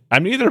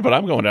 I'm neither, but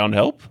I'm going down to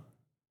help.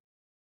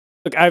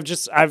 Look,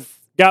 I've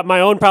got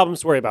my own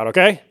problems to worry about,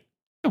 okay?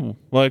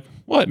 Like,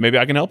 what? Maybe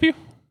I can help you?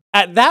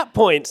 At that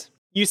point,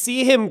 you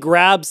see him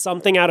grab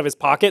something out of his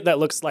pocket that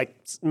looks like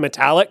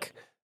metallic,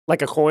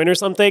 like a coin or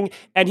something,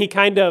 and he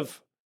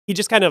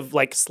just kind of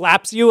like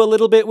slaps you a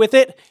little bit with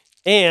it,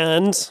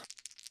 and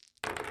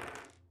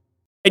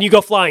you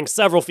go flying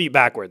several feet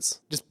backwards.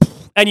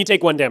 And you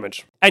take 1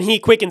 damage. And he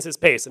quickens his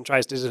pace and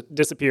tries to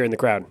disappear in the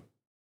crowd.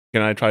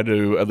 Can I try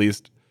to at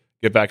least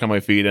get back on my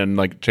feet and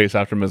like chase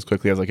after him as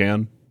quickly as I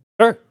can?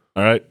 Sure.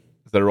 All right.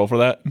 Is that a roll for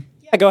that?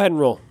 Yeah, go ahead and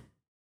roll.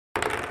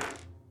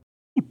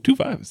 Ooh, 2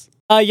 5s.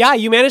 Yeah,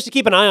 you managed to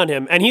keep an eye on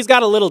him, and he's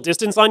got a little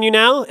distance on you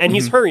now, and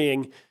he's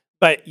hurrying,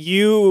 but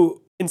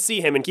you can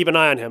see him and keep an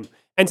eye on him.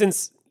 And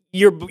since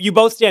you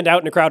both stand out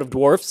in a crowd of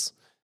dwarfs,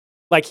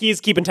 like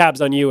he's keeping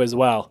tabs on you as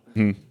well.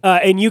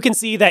 And you can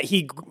see that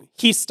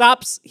he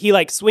stops, he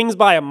like swings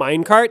by a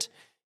minecart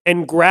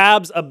and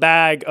grabs a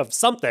bag of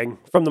something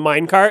from the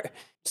minecart,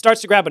 starts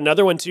to grab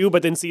another one too,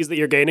 but then sees that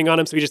you're gaining on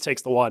him, so he just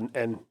takes the one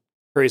and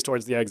hurries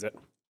towards the exit.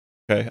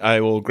 Okay, I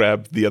will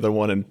grab the other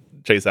one and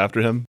chase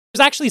after him.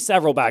 There's actually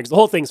several bags. The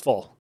whole thing's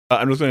full.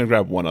 I'm just going to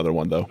grab one other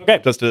one though.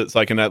 Okay. So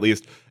I can at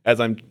least,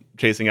 as I'm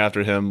chasing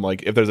after him,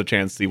 like if there's a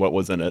chance, see what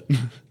was in it.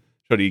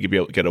 So he could be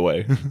able to get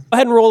away. Go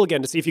ahead and roll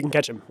again to see if you can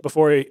catch him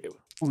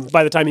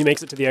by the time he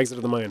makes it to the exit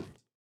of the mine.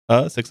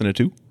 6 and a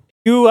 2.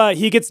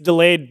 He gets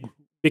delayed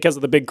because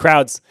of the big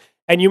crowds,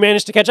 and you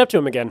manage to catch up to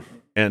him again.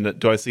 And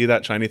do I see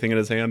that shiny thing in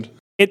his hand?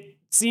 He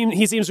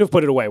seems to have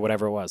put it away,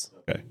 whatever it was.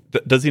 Okay.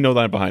 Does he know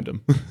that I'm behind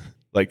him?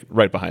 Like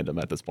right behind him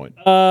at this point?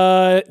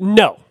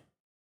 No.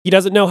 He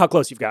doesn't know how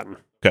close you've gotten.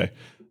 Okay.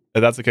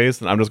 If that's the case,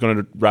 then I'm just going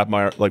to wrap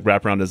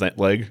around his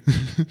leg.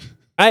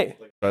 Right.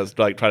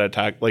 Try to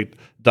attack, like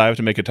dive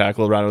to make a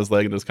tackle around his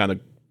leg and just kind of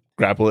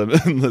grapple him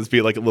and let's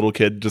be like a little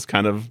kid, just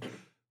kind of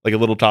like a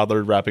little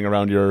toddler wrapping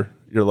around your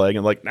leg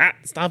and like, nah,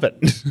 stop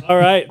it. All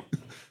right.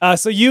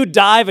 So you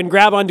dive and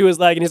grab onto his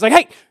leg and he's like,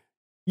 hey,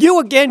 you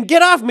again,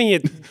 get off me,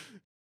 you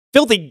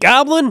filthy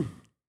goblin.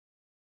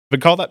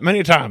 Been called that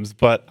many times,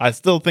 but I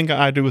still think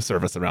I do a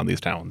service around these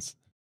towns.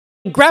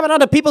 Grabbing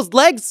onto people's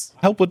legs?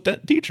 Help with the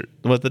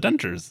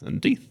dentures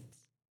and teeth.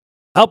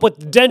 Help with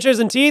the dentures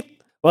and teeth?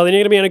 Well, then you're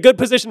going to be in a good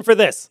position for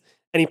this.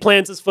 And he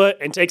plants his foot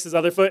and takes his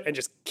other foot and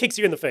just kicks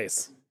you in the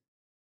face.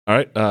 All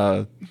right.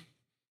 I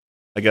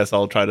guess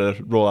I'll try to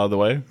roll out of the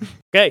way.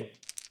 Okay.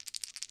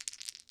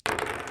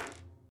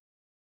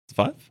 It's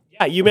 5?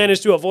 Yeah, you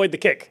managed to avoid the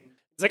kick.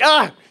 It's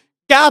like,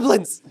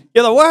 goblins,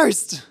 you're the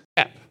worst.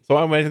 Yeah. So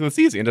I'm making this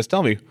easy and just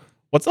tell me,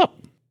 what's up?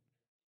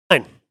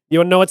 Fine. You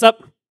want to know what's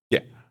up? Yeah.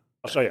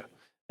 I'll show you.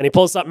 And he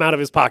pulls something out of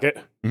his pocket.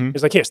 Mm-hmm.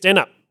 He's like, here, stand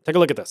up. Take a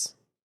look at this.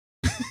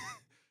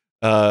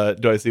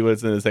 Do I see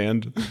what's in his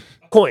hand?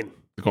 A coin.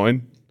 The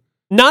coin?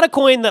 Not a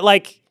coin that,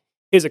 like,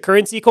 is a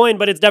currency coin,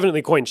 but it's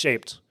definitely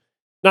coin-shaped.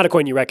 Not a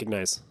coin you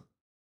recognize.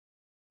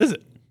 Is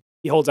it?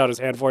 He holds out his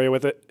hand for you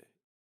with it.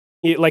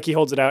 He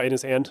holds it out in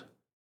his hand.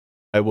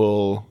 I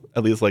will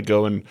at least, like,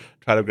 go and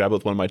try to grab it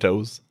with one of my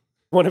toes.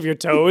 One of your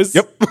toes?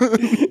 Yep.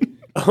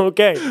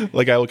 Okay.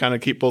 Like, I will kind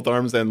of keep both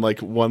arms and, like,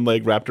 one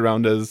leg wrapped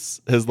around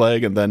his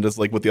leg, and then just,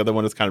 like, with the other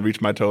one, just kind of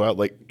reach my toe out,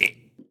 like...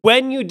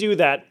 When you do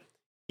that,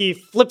 he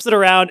flips it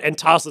around and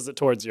tosses it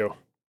towards you.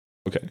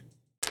 Okay.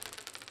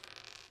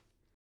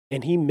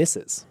 And he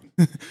misses.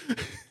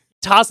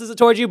 Tosses it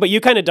towards you, but you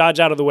kind of dodge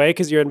out of the way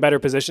because you're in better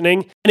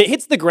positioning. And it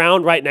hits the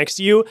ground right next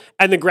to you,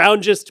 and the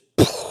ground just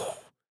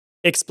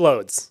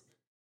explodes.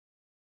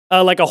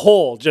 Like a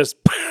hole just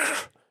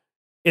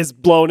is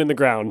blown in the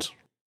ground.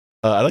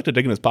 I like to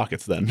dig in his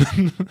pockets then.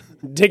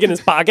 Dig in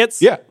his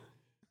pockets? Yeah.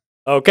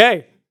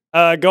 Okay.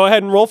 Go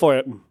ahead and roll for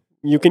it.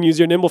 You can use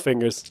your nimble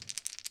fingers.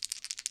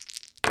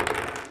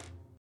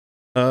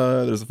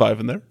 There's a 5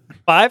 in there.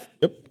 5?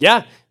 Yep.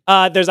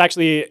 Yeah. There's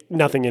actually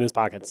nothing in his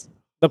pockets.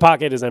 The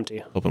pocket is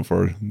empty. Hoping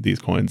for these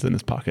coins in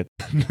his pocket.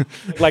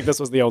 Like this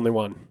was the only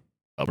one.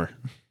 Bummer.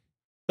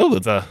 Oh,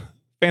 that's a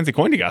fancy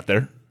coin you got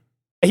there.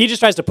 He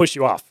just tries to push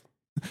you off.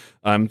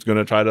 I'm going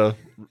to try to...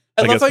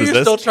 I love how you're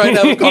still trying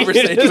to have a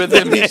conversation with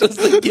him. He's just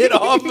like, get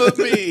off of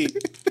me.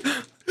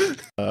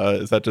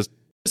 Is that just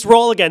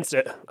roll against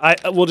it.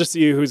 We'll just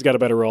see who's got a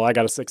better roll. I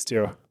got a 6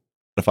 too.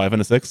 a 5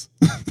 and a 6?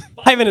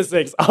 5 and a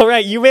 6. All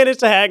right, you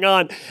managed to hang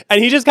on.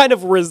 And he just kind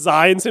of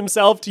resigns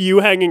himself to you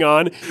hanging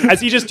on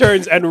as he just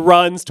turns and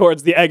runs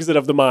towards the exit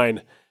of the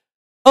mine.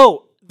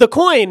 Oh, the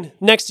coin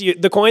next to you,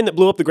 the coin that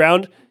blew up the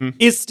ground,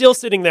 is still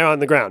sitting there on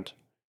the ground.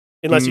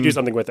 Unless you do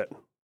something with it.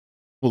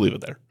 We'll leave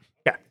it there.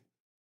 Okay.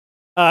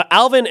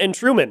 Alvin and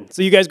Truman.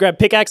 So you guys grab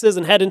pickaxes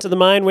and head into the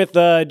mine with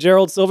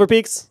Gerald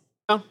Silverpeaks?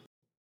 Yeah. All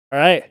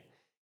right.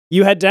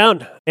 You head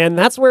down. And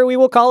that's where we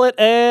will call it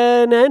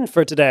an end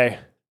for today.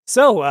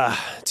 So,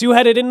 2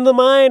 headed into the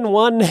mine,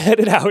 1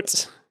 headed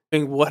out.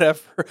 Doing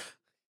whatever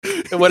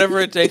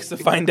it takes to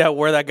find out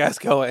where that guy's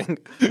going.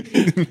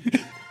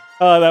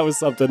 Oh, that was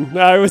something.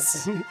 I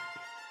was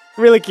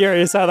really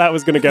curious how that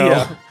was going to go.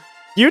 Yeah.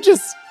 You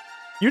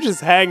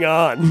just hang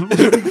on.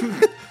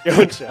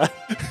 Gotcha.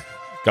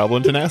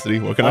 Goblin tenacity.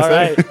 What can All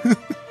I say? right.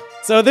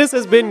 So this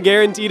has been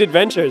Guaranteed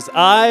Adventures.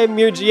 I'm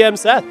your GM,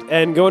 Seth,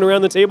 and going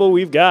around the table,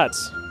 we've got...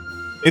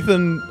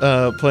 Ethan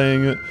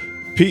playing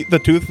Pete the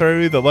Tooth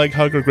Fairy, the Leg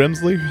Hugger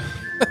Grimsley.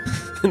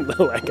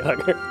 the leg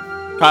hugger.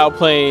 Kyle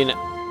playing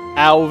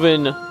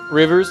Alvin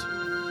Rivers.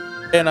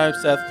 And I'm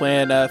Seth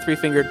playing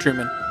Three-Fingered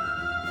Truman.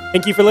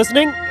 Thank you for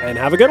listening, and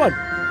have a good one.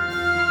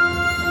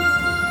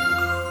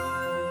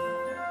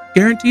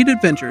 Guaranteed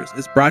Adventures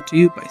is brought to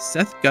you by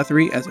Seth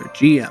Guthrie as our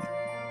GM,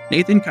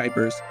 Nathan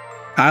Kuipers,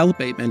 Kyle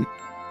Bateman,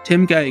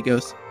 Tim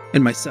Gallegos,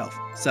 and myself,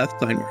 Seth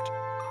Kleinwert.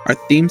 Our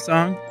theme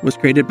song was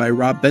created by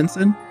Rob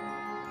Benson,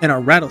 and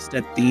our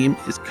Rattlestead theme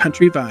is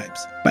Country Vibes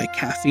by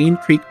Caffeine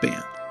Creek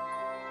Band.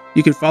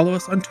 You can follow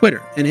us on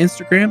Twitter and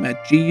Instagram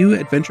at GU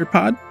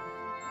AdventurePod.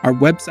 Our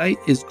website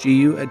is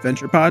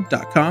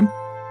guadventurepod.com.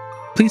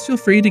 Please feel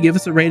free to give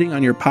us a rating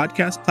on your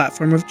podcast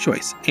platform of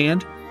choice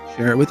and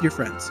share it with your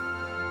friends.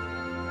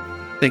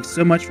 Thanks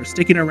so much for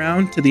sticking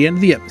around to the end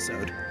of the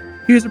episode.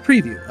 Here's a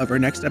preview of our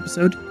next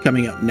episode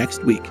coming out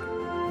next week.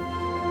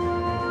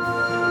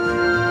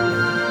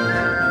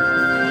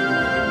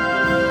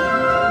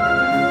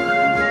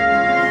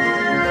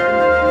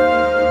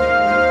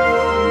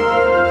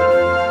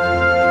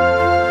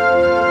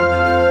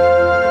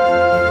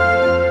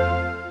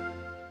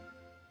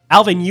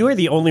 Alvin, you are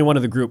the only one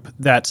of the group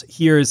that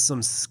hears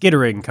some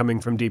skittering coming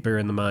from deeper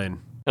in the mine.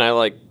 Can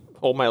I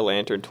hold my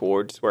lantern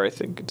towards where I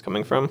think it's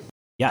coming from?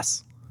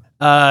 Yes.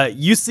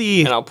 You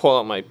see... And I'll pull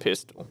out my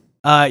pistol.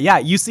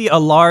 you see a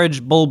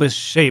large bulbous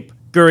shape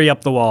scurry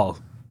up the wall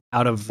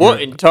out of...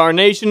 What in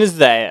tarnation is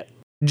that?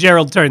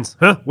 Gerald turns.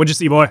 Huh? What'd you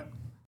see, boy?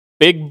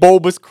 Big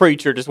bulbous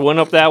creature just went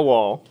up that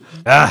wall.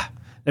 That'd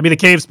be the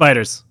cave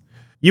spiders.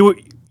 You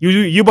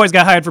boys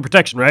got hired for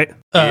protection, right?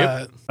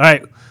 All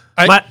right.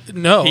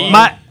 No.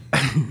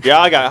 Yeah,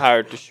 I got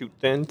hired to shoot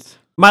things.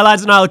 My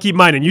lads and I will keep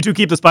mining. You two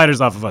keep the spiders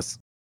off of us.